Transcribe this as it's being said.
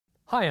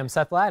Hi, I'm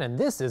Seth Ladd, and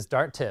this is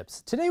Dart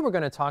Tips. Today we're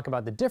going to talk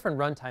about the different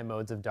runtime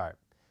modes of Dart.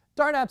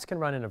 Dart apps can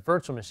run in a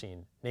virtual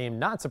machine, named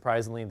not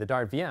surprisingly the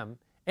Dart VM,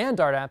 and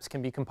Dart apps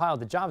can be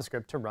compiled to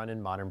JavaScript to run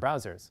in modern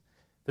browsers.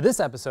 For this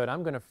episode,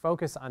 I'm going to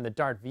focus on the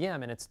Dart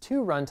VM and its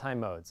two runtime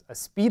modes, a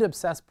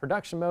speed-obsessed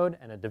production mode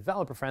and a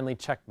developer-friendly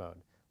check mode.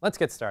 Let's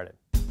get started.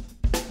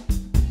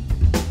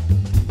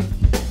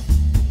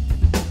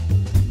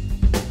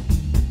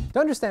 To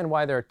understand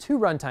why there are two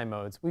runtime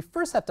modes, we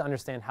first have to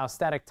understand how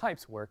static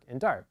types work in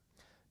Dart.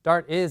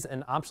 Dart is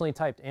an optionally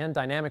typed and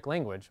dynamic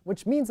language,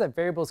 which means that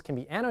variables can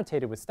be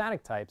annotated with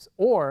static types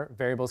or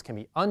variables can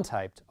be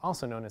untyped,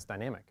 also known as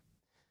dynamic.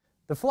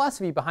 The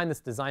philosophy behind this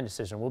design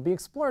decision will be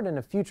explored in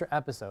a future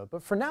episode,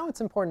 but for now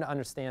it's important to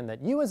understand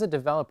that you as a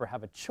developer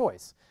have a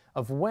choice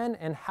of when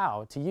and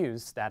how to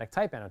use static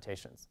type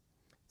annotations.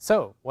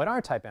 So, what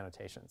are type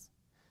annotations?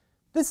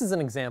 This is an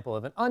example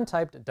of an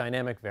untyped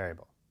dynamic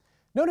variable.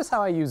 Notice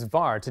how I use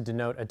var to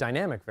denote a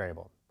dynamic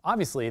variable.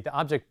 Obviously, the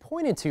object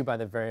pointed to by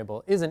the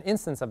variable is an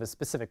instance of a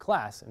specific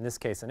class, in this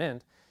case an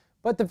int,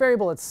 but the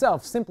variable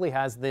itself simply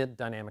has the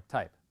dynamic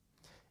type.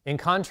 In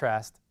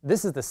contrast,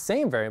 this is the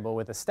same variable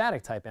with a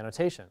static type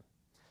annotation.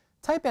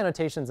 Type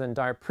annotations in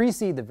Dart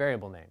precede the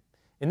variable name.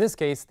 In this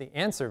case, the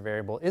answer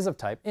variable is of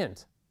type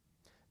int.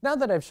 Now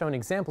that I've shown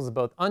examples of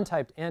both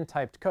untyped and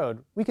typed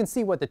code, we can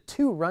see what the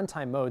two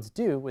runtime modes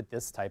do with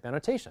this type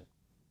annotation.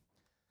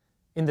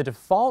 In the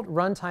default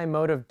runtime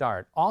mode of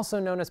Dart, also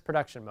known as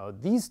production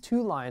mode, these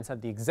two lines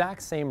have the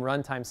exact same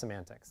runtime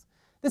semantics.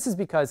 This is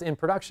because in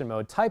production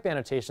mode, type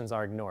annotations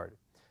are ignored.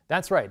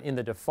 That's right, in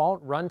the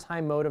default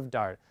runtime mode of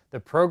Dart, the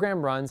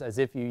program runs as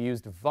if you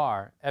used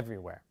var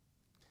everywhere.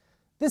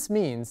 This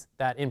means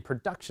that in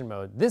production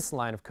mode, this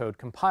line of code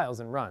compiles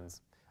and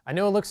runs. I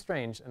know it looks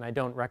strange, and I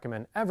don't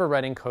recommend ever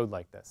writing code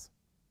like this.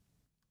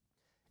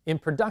 In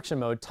production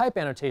mode, type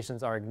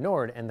annotations are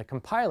ignored, and the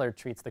compiler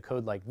treats the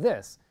code like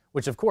this,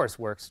 which of course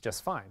works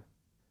just fine.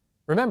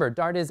 Remember,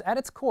 Dart is at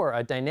its core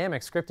a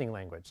dynamic scripting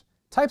language.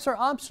 Types are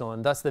optional,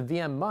 and thus the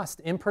VM must,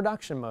 in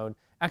production mode,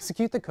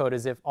 execute the code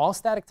as if all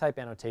static type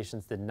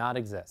annotations did not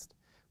exist.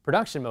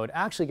 Production mode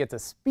actually gets a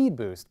speed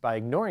boost by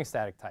ignoring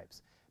static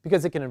types,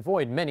 because it can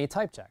avoid many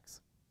type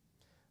checks.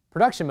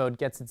 Production mode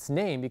gets its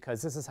name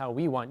because this is how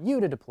we want you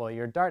to deploy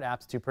your Dart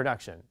apps to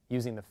production,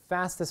 using the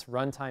fastest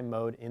runtime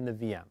mode in the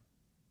VM.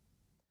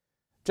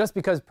 Just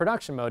because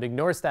production mode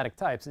ignores static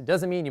types, it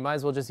doesn't mean you might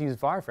as well just use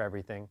var for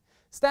everything.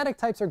 Static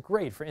types are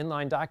great for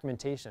inline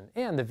documentation,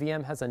 and the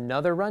VM has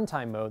another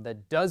runtime mode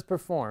that does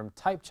perform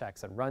type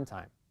checks at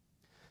runtime.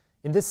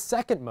 In this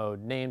second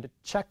mode, named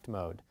checked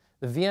mode,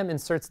 the VM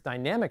inserts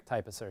dynamic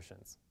type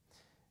assertions.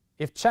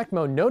 If checked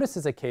mode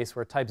notices a case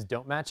where types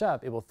don't match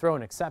up, it will throw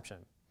an exception.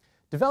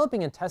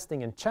 Developing and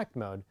testing in checked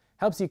mode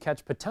helps you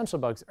catch potential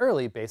bugs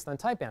early based on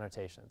type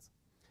annotations.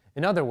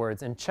 In other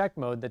words, in check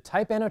mode, the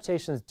type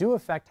annotations do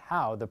affect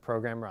how the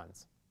program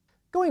runs.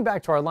 Going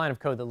back to our line of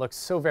code that looks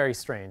so very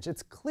strange,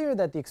 it's clear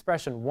that the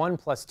expression 1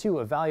 plus 2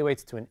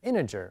 evaluates to an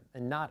integer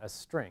and not a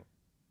string.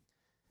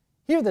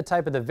 Here, the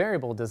type of the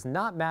variable does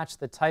not match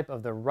the type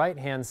of the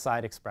right-hand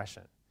side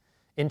expression.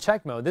 In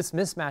check mode, this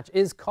mismatch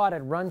is caught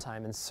at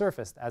runtime and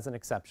surfaced as an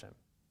exception.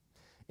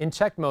 In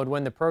check mode,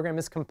 when the program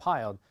is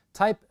compiled,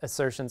 type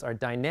assertions are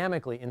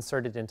dynamically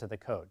inserted into the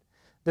code.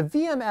 The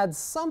VM adds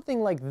something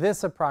like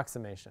this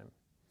approximation.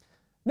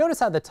 Notice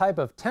how the type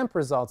of temp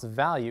results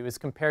value is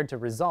compared to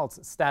results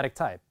static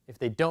type. If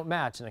they don't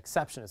match, an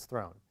exception is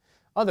thrown.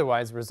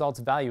 Otherwise, results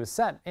value is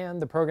set and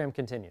the program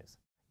continues.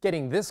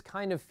 Getting this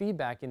kind of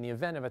feedback in the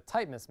event of a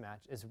type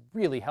mismatch is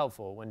really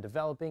helpful when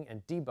developing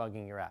and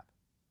debugging your app.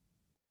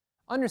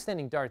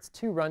 Understanding Dart's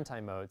two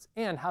runtime modes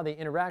and how they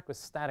interact with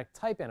static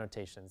type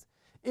annotations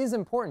is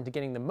important to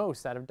getting the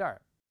most out of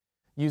Dart.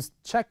 Use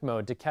check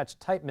mode to catch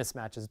type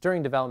mismatches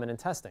during development and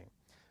testing.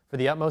 For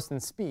the utmost in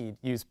speed,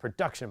 use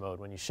production mode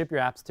when you ship your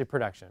apps to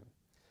production.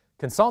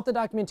 Consult the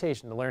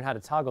documentation to learn how to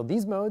toggle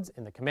these modes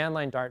in the command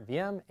line Dart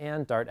VM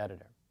and Dart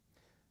Editor.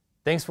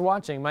 Thanks for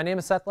watching. My name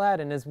is Seth Ladd,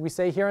 and as we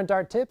say here on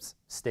Dart Tips,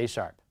 stay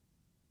sharp.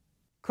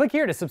 Click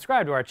here to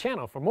subscribe to our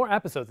channel for more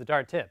episodes of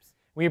Dart Tips.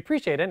 We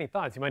appreciate any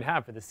thoughts you might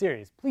have for the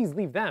series. Please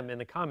leave them in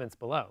the comments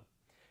below.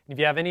 And if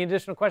you have any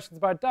additional questions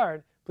about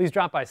Dart, please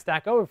drop by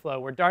Stack Overflow,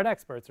 where Dart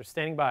experts are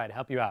standing by to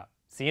help you out.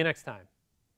 See you next time.